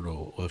undergraduate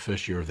or the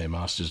first year of their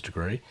master's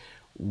degree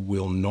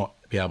will not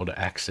be able to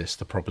access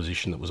the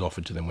proposition that was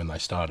offered to them when they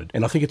started?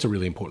 And I think it's a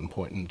really important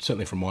point, and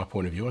certainly from my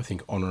point of view, I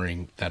think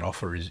honouring that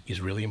offer is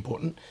really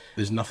important.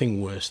 There's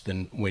nothing worse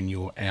than when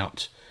you're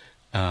out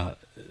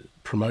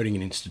promoting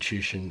an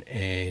institution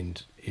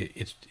and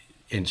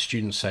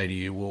students say to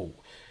you, well,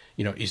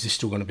 is this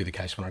still going to be the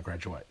case when I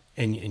graduate?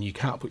 And you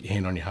can't put your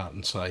hand on your heart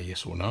and say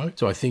yes or no.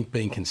 So I think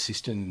being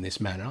consistent in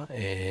this manner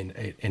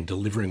and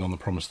delivering on the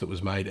promise that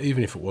was made,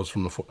 even if it was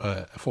from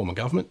a former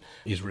government,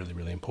 is really,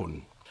 really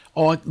important.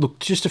 Oh, look,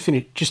 just to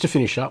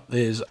finish up,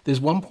 there's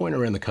one point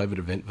around the COVID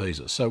event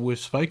visa. So we've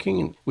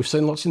seen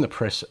lots in the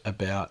press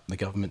about the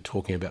government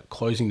talking about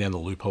closing down the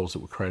loopholes that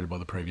were created by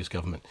the previous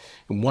government.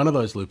 And one of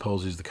those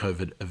loopholes is the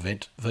COVID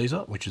event visa,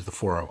 which is the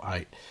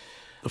 408.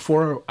 The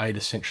 408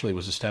 essentially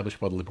was established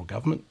by the Liberal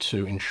government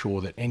to ensure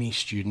that any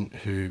student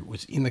who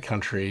was in the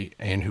country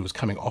and who was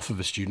coming off of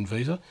a student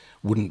visa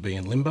wouldn't be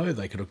in limbo.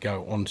 They could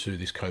go onto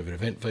this COVID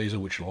event visa,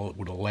 which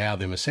would allow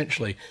them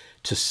essentially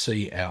to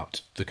see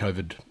out the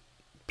COVID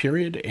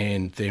period,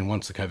 and then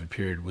once the COVID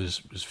period was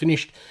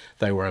finished,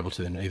 they were able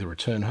to then either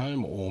return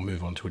home or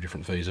move on to a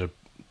different visa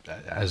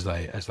as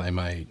they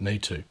may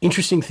need to.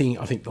 Interesting thing,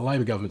 I think the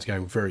Labor government's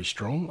going very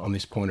strong on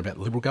this point about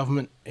the Liberal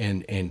government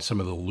and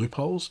some of the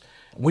loopholes.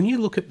 When you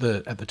look at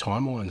the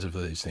timelines of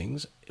these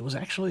things, it was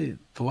actually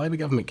the Labor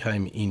government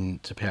came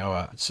into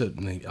power,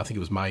 certainly I think it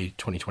was May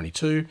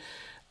 2022.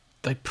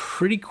 They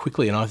pretty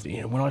quickly,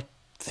 and when I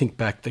think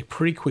back, they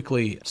pretty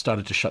quickly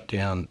started to shut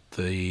down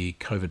the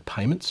COVID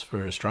payments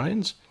for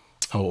Australians,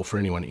 or for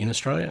anyone in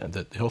Australia,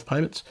 the health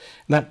payments.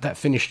 And that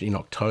finished in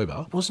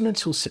October. It wasn't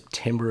until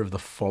September of the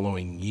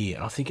following year.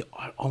 I think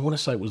I want to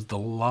say it was the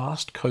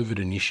last COVID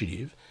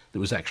initiative that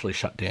was actually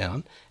shut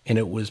down, and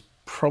it was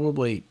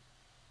probably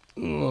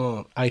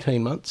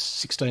 18 months,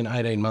 16,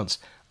 18 months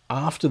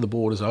after the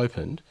borders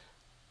opened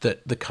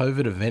that the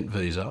COVID event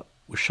visa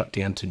was shut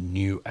down to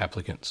new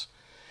applicants.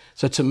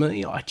 So to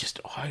me,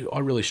 I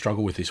really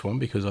struggle with this one,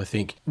 because I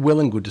think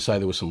well and good to say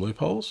there were some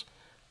loopholes,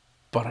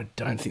 but I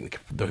don't think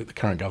the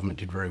current government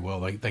did very well.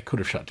 They could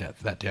have shut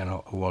that down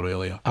a lot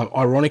earlier.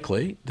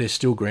 Ironically, they're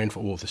still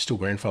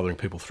grandfathering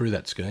people through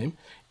that scheme,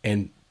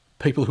 and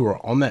people who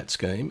are on that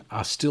scheme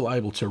are still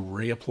able to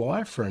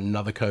reapply for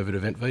another COVID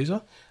event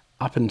visa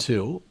up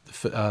until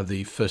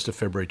the 1st of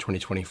February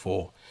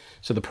 2024.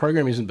 So the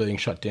program isn't being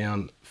shut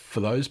down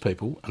for those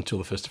people until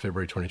the 1st of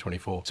February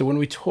 2024. So when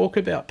we talk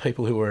about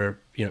people who are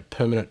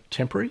permanent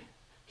temporary,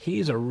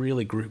 here's a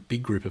really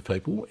big group of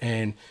people,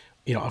 and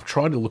I've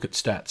tried to look at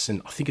stats,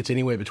 and I think it's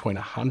anywhere between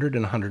 100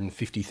 and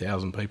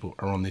 150,000 people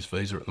are on this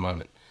visa at the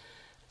moment.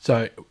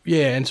 So,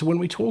 yeah, and so when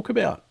we talk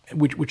about,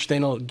 which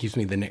then gives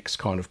me the next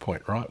kind of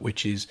point, right,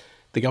 which is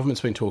the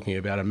government's been talking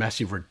about a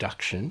massive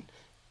reduction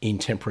in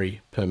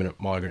temporary permanent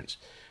migrants.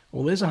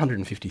 Well, there's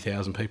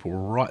 150,000 people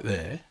right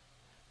there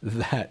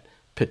that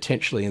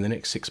potentially in the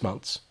next 6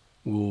 months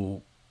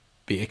will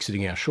be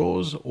exiting our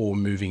shores or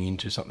moving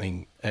into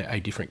something, a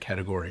different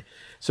category.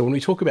 So when we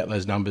talk about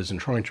those numbers and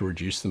trying to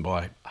reduce them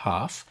by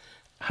half,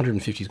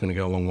 150 is going to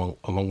go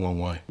a long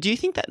way. Do you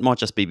think that might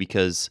just be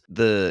because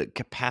the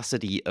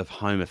capacity of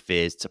Home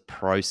Affairs to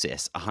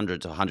process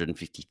 100 to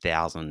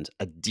 150,000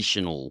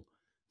 additional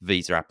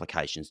visa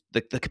applications,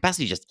 the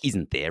capacity just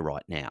isn't there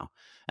right now?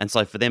 And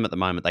so for them at the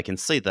moment, they can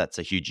see that's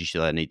a huge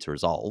issue they need to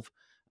resolve.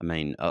 I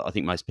mean, I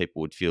think most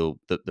people would feel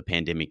that the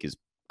pandemic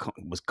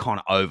was kind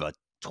of over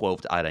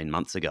 12 to 18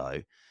 months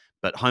ago,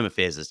 but Home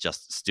Affairs is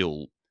just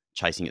still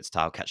chasing its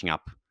tail, catching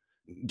up,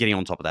 getting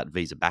on top of that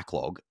visa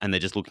backlog, and they're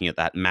just looking at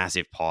that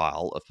massive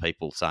pile of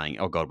people saying,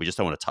 oh God, we just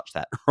don't want to touch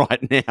that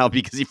right now,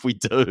 because if we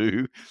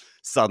do,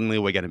 suddenly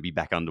we're going to be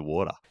back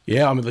underwater.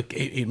 Yeah, I mean, look,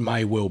 it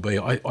may well be.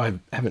 I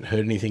haven't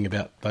heard anything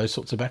about those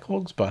sorts of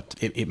backlogs, but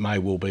it may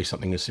well be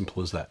something as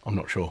simple as that. I'm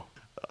not sure.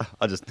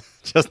 I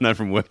just know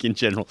from work in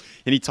general,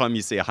 anytime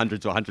you see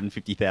 100 to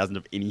 150,000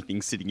 of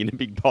anything sitting in a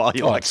big pile,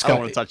 you're like, I don't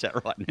want to touch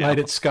that right now. Mate,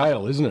 it's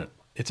scale, isn't it?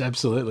 It's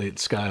absolutely,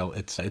 it's scale.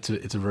 It's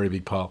a very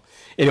big pile.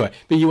 Anyway,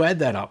 but you add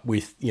that up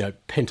with,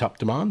 pent up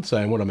demand.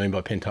 So what I mean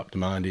by pent up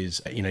demand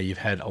is, you've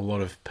had a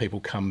lot of people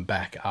come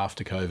back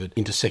after COVID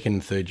into second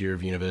and third year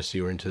of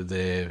university, or into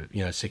their,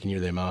 second year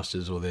of their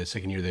masters or their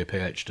second year of their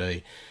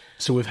PhD.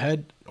 So we've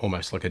had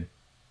almost like I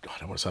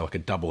don't want to say like a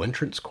double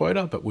entrance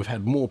quota, but we've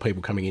had more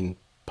people coming in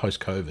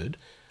post-COVID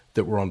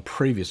that were on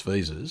previous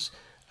visas,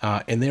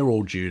 and they're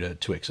all due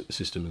to exit the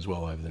system as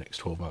well over the next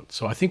 12 months.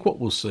 So I think what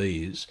we'll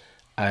see is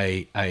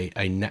a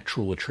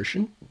natural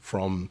attrition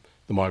from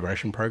the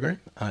migration program,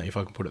 if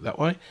I can put it that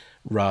way,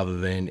 rather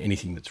than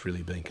anything that's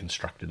really been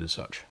constructed as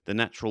such. The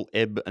natural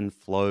ebb and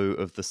flow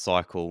of the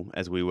cycle,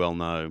 as we well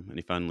know, and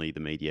if only the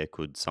media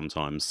could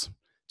sometimes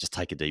just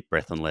take a deep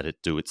breath and let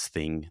it do its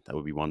thing, that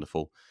would be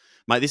wonderful.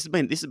 Mate, this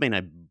has been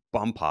a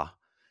bumper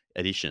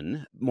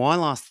edition. My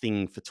last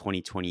thing for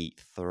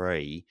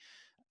 2023,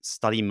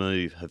 Study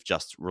Move have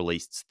just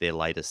released their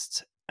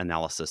latest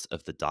analysis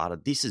of the data.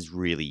 This is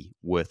really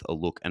worth a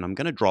look, and I'm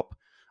going to drop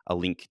a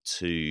link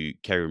to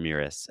Kerry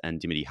Ramirez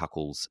and Dimitri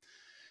Huckel's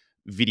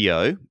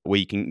video where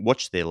you can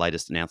watch their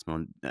latest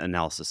announcement on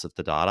analysis of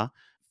the data.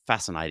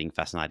 Fascinating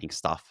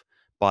stuff.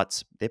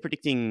 But they're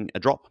predicting a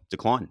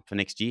decline for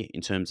next year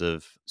in terms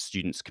of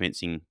students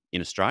commencing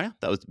in Australia.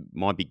 That was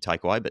my big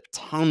takeaway, but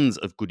tons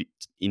of good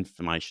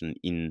information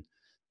in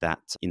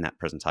that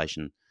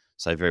presentation.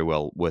 So very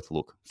well worth a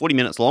look. 40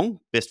 minutes long,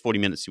 best 40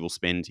 minutes you will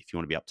spend if you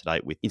want to be up to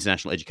date with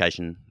international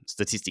education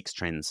statistics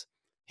trends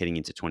heading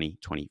into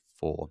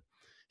 2024.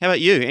 How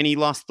about you? Any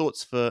last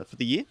thoughts for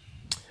the year?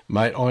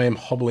 Mate, I am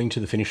hobbling to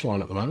the finish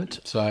line at the moment,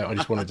 so I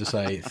just wanted to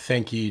say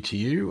thank you to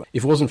you.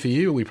 If it wasn't for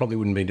you, we probably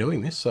wouldn't be doing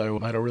this, so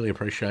mate, I really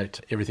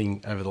appreciate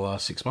everything over the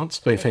last 6 months.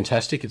 It's been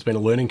fantastic. It's been a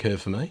learning curve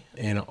for me,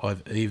 and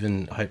I've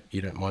even, I hope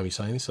you don't mind me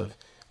saying this,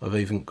 I've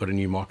even got a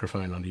new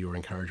microphone under your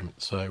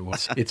encouragement. So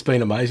it's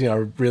been amazing. I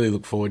really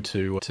look forward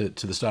to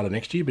the start of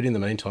next year, but in the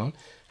meantime,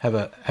 have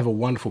a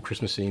wonderful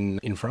Christmas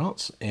in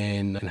France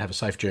and have a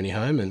safe journey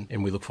home.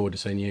 And we look forward to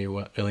seeing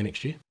you early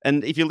next year.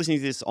 And if you're listening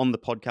to this on the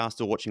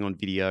podcast or watching on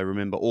video,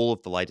 remember all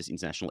of the latest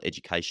international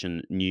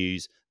education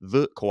news.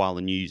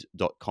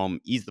 TheKoalaNews.com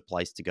is the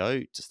place to go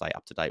to stay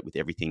up to date with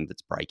everything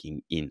that's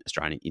breaking in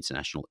Australian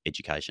international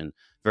education.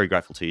 Very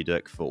grateful to you,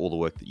 Dirk, for all the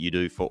work that you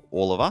do for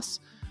all of us,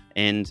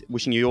 and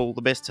wishing you all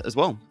the best as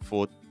well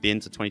for the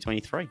end of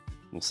 2023.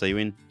 We'll see you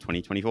in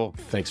 2024.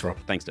 Thanks, Rob.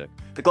 Thanks, Dirk.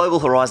 The Global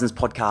Horizons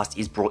podcast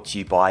is brought to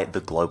you by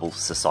the Global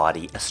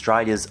Society,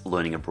 Australia's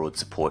learning abroad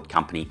support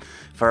company.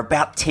 For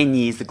about 10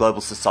 years, the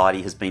Global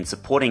Society has been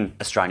supporting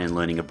Australian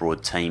learning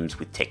abroad teams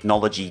with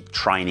technology,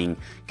 training,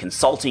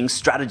 consulting,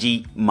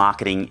 strategy,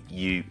 marketing,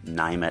 you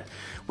name it.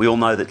 We all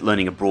know that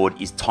learning abroad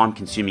is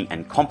time-consuming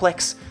and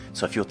complex,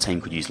 so if your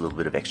team could use a little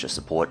bit of extra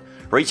support,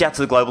 reach out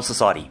to the Global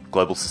Society,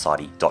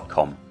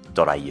 globalsociety.com.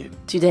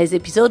 Today's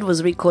episode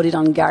was recorded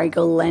on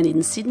Garigal land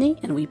in Sydney,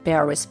 and we pay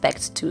our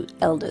respects to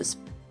elders,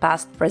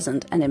 past,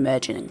 present, and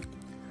emerging.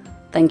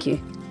 Thank you.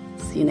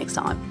 See you next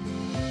time.